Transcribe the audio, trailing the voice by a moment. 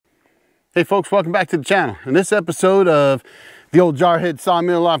Hey folks, welcome back to the channel. In this episode of the old Jarhead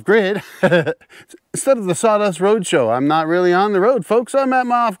Sawmill Off-Grid, instead of the Sawdust Roadshow, I'm not really on the road, folks. I'm at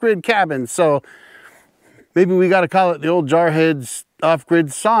my off-grid cabin, so maybe we got to call it the old Jarhead's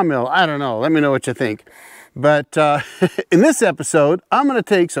Off-Grid Sawmill. I don't know. Let me know what you think. But in this episode, I'm going to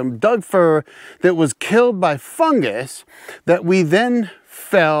take some Douglas Fir that was killed by fungus that we then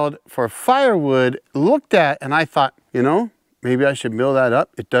felled for firewood, looked at, and I thought, you know, maybe I should mill that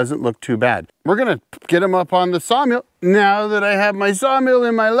up. It doesn't look too bad. We're gonna get them up on the sawmill. Now that I have my sawmill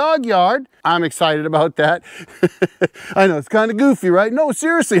in my log yard, I'm excited about that. I know, it's kind of goofy, right? No,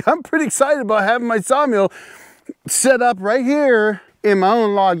 seriously, I'm pretty excited about having my sawmill set up right here in my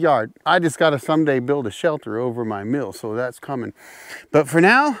own log yard. I just gotta someday build a shelter over my mill, so that's coming. But for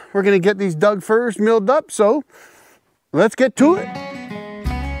now, we're gonna get these Douglas Firs milled up, so let's get to it.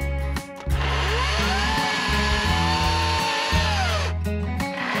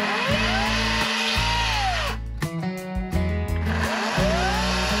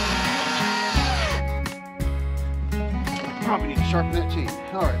 Probably need to sharpen that chain.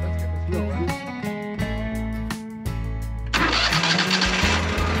 All right, let's get this mill running.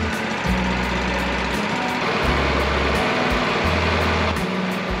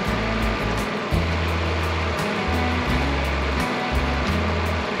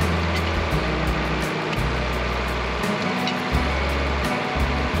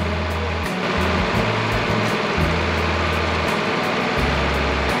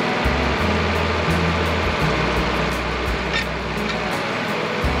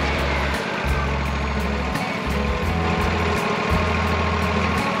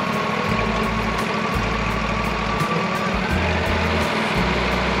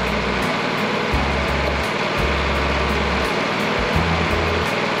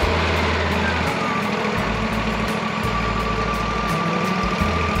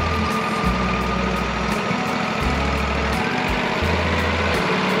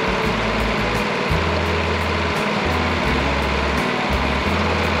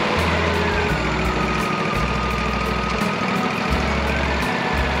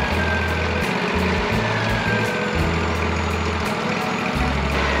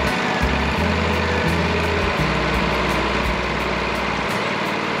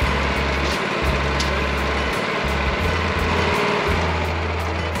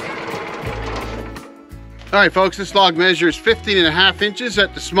 All right, folks, this log measures 15.5 inches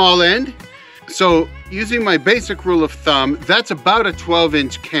at the small end. So using my basic rule of thumb, that's about a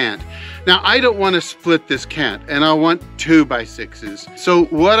 12-inch cant. Now, I don't want to split this cant, and I want 2x6s. So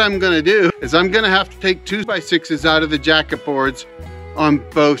what I'm gonna do is I'm gonna have to take 2x6s out of the jacket boards on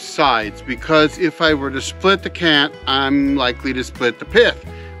both sides, because if I were to split the cant, I'm likely to split the pith.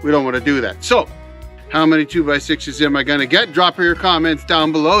 We don't want to do that. So how many 2x6s am I gonna get? Drop your comments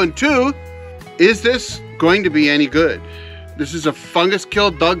down below. And two, is this going to be any good? This is a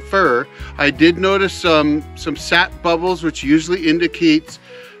fungus-killed Douglas Fir. I did notice some sap bubbles, which usually indicates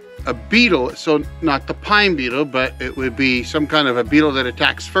a beetle. So not the pine beetle, but it would be some kind of a beetle that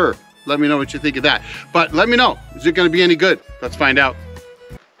attacks fir. Let me know what you think of that. But let me know, is it going to be any good? Let's find out.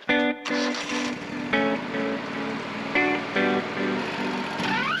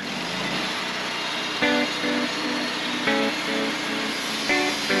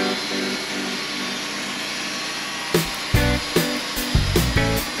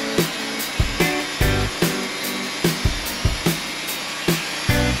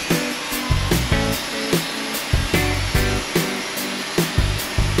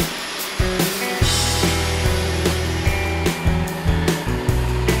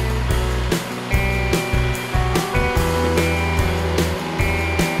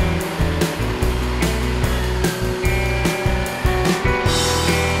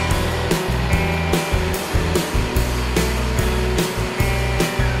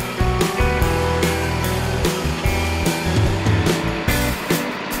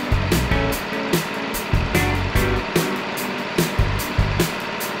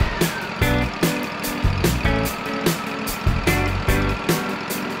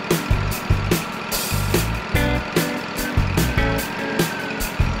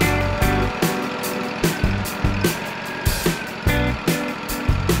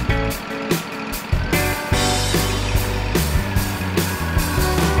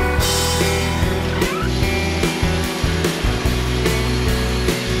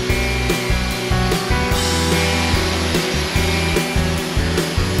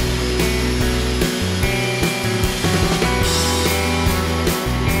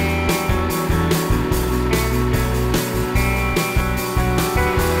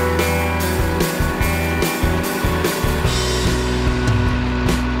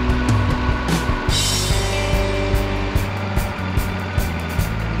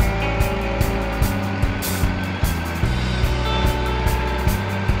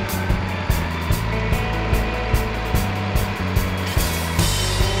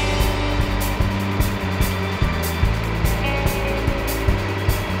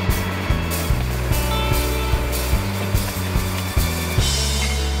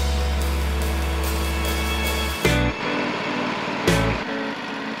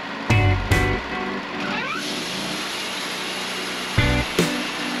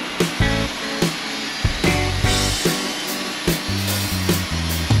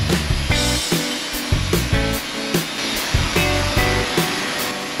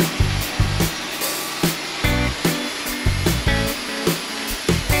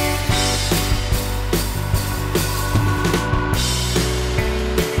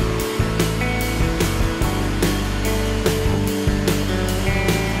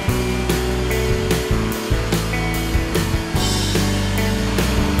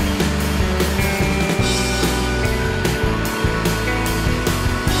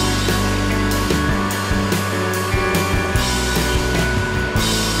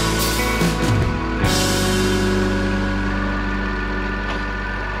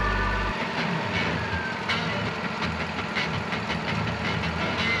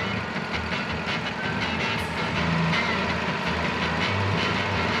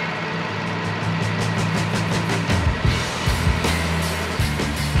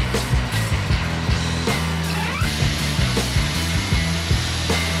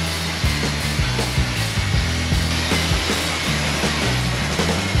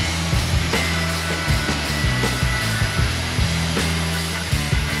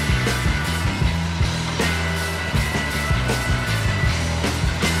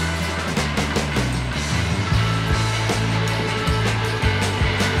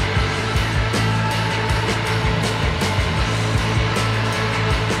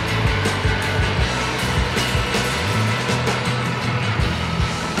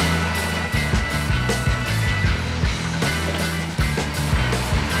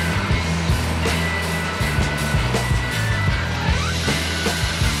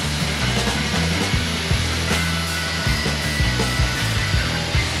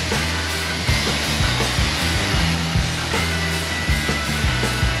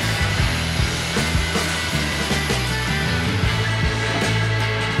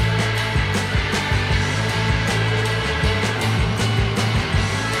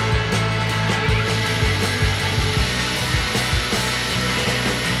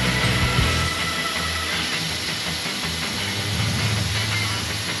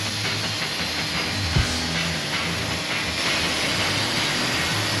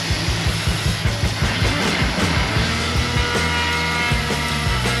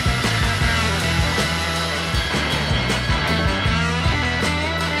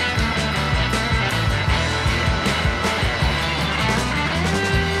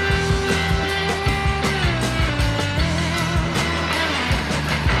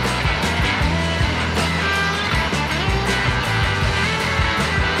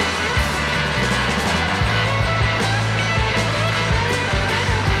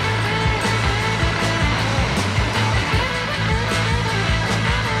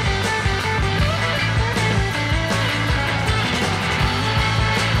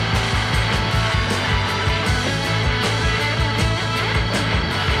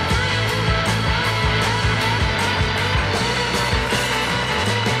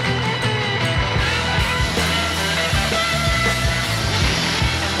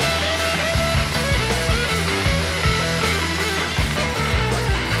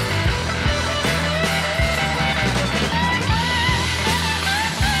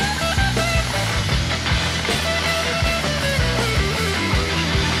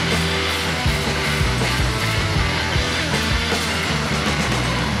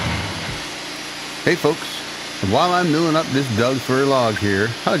 Hey folks, while I'm milling up this Douglas Fir log here,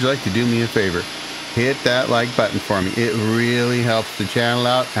 how'd you like to do me a favor? Hit that like button for me. It really helps the channel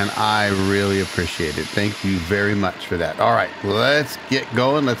out and I really appreciate it. Thank you very much for that. All right, let's get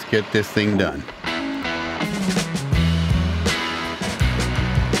going. Let's get this thing done.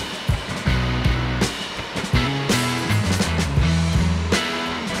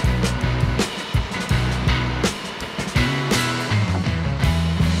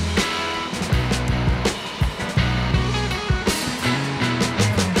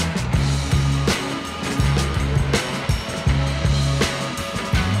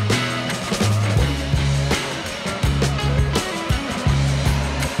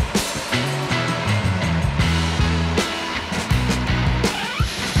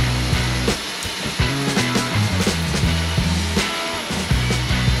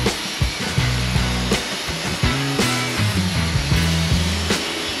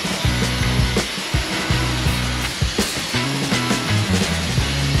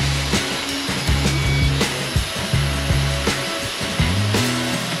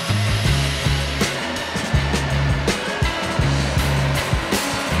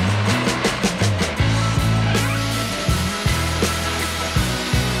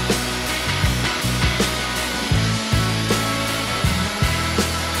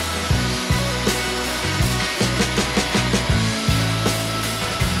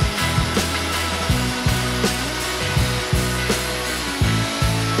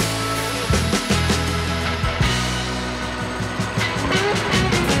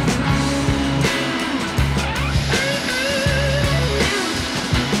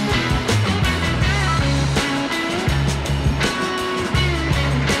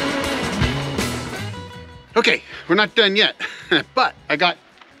 Okay, we're not done yet, but I got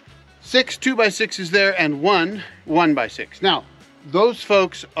 6 2x6s there and 1 1x6. Now, those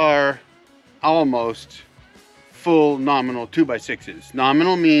folks are almost full nominal 2x6s.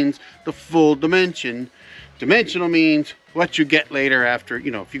 Nominal means the full dimension. Dimensional means what you get later after,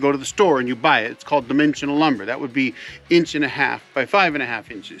 you know, if you go to the store and you buy it, it's called dimensional lumber. That would be 1.5 inches by 5.5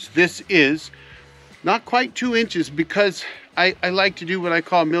 inches. This is not quite 2 inches because I like to do what I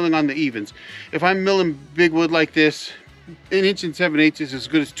call milling on the evens. If I'm milling big wood like this, 1 inch and 7/8 is as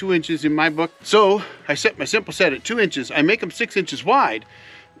good as 2 inches in my book. So I set my simple set at 2 inches. I make them 6 inches wide,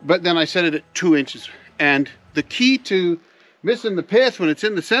 but then I set it at 2 inches. And the key to missing the pith when it's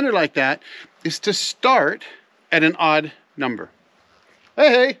in the center like that is to start at an odd number.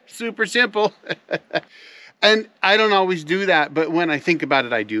 Hey, super simple. And I don't always do that, but when I think about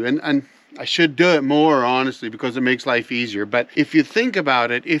it, I do. And I should do it more, honestly, because it makes life easier. But if you think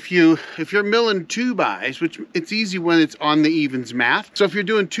about it, if you're milling 2x, which it's easy when it's on the evens math. So if you're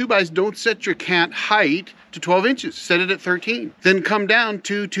doing 2x's, don't set your cant height to 12 inches. Set it at 13. Then come down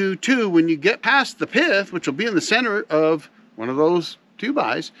 2, 2, 2. When you get past the pith, which will be in the center of one of those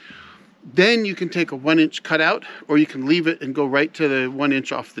 2x's, then you can take a 1 inch cutout, or you can leave it and go right to the 1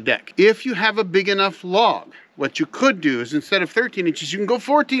 inch off the deck. If you have a big enough log, what you could do is instead of 13 inches, you can go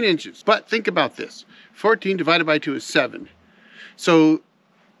 14 inches. But think about this. 14 divided by 2 is 7. So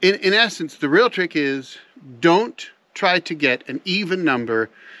in essence, the real trick is don't try to get an even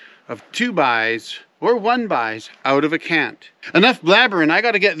number of 2x's or 1x's out of a cant. Enough blabbering. I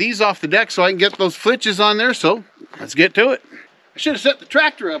got to get these off the deck so I can get those flitches on there. So let's get to it. I should have set the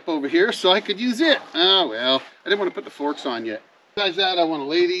tractor up over here so I could use it. Oh well, I didn't want to put the forks on yet. Besides that, I want to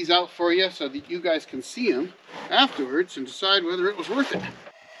lay these out for you so that you guys can see them afterwards and decide whether it was worth it.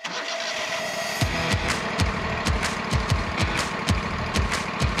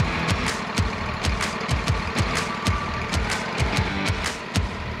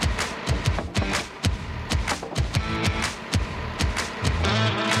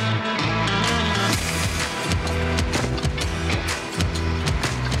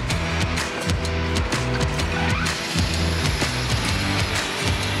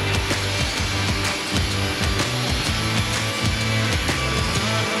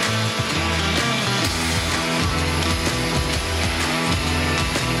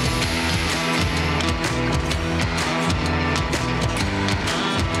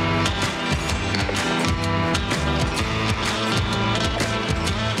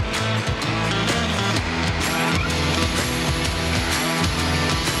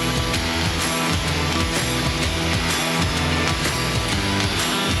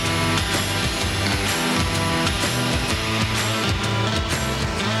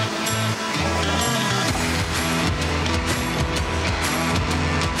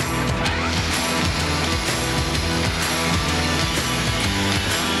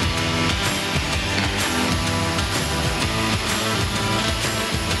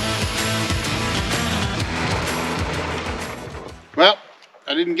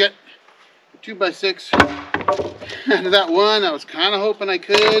 I didn't get a 2x6 out of that one. I was kind of hoping I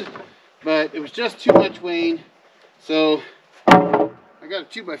could, but it was just too much weighing. So I got a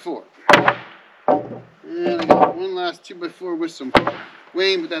 2x4. And I got one last 2x4 with some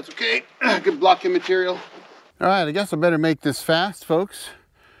weighing, but that's okay. Good blocking material. All right, I guess I better make this fast, folks,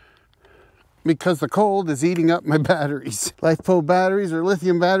 because the cold is eating up my batteries. LiFePro batteries or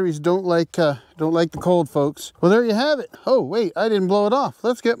lithium batteries don't like the cold, folks. Well, there you have it. Oh, wait, I didn't blow it off.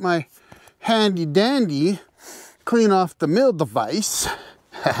 Let's get my handy dandy, clean off the mill device.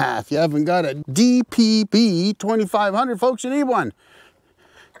 If you haven't got a DPB 2500, folks, you need one.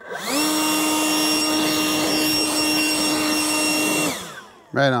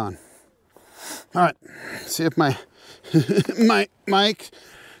 Right on. All right, see if my my mic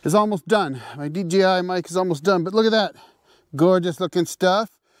is almost done. My DJI mic is almost done, but look at that. Gorgeous looking stuff.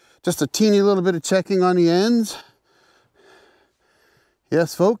 Just a teeny little bit of checking on the ends.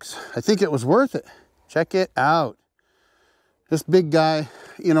 Yes, folks, I think it was worth it. Check it out. This big guy,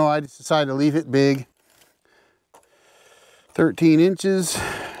 you know, I decided to leave it big. 13 inches.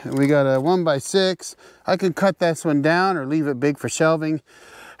 And we got a 1x6. I could cut this one down or leave it big for shelving.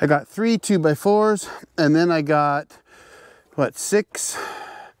 I got 3 2x4s, and then I got, what, 6?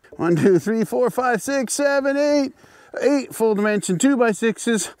 1, 2, 3, 4, 5, 6, 7, 8 full dimension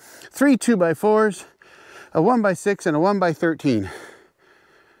 2x6s, 3 2x4s, a 1x6, and a 1x13.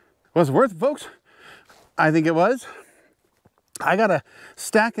 Was it worth it, folks? I think it was. I gotta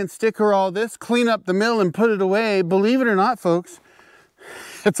stack and sticker all this, clean up the mill and put it away. Believe it or not, folks,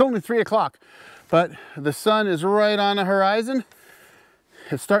 it's only 3 o'clock, but the sun is right on the horizon.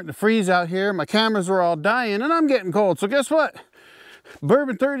 It's starting to freeze out here. My cameras are all dying and I'm getting cold. So guess what?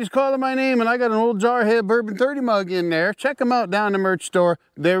 Bourbon 30's calling my name, and I got an old Jarhead Bourbon 30 mug in there. Check them out down the merch store.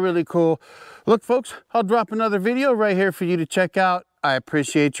 They're really cool. Look, folks, I'll drop another video right here for you to check out. I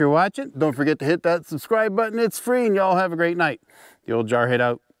appreciate your watching. Don't forget to hit that subscribe button. It's free, and y'all have a great night. The old Jarhead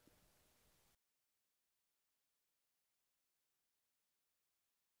out.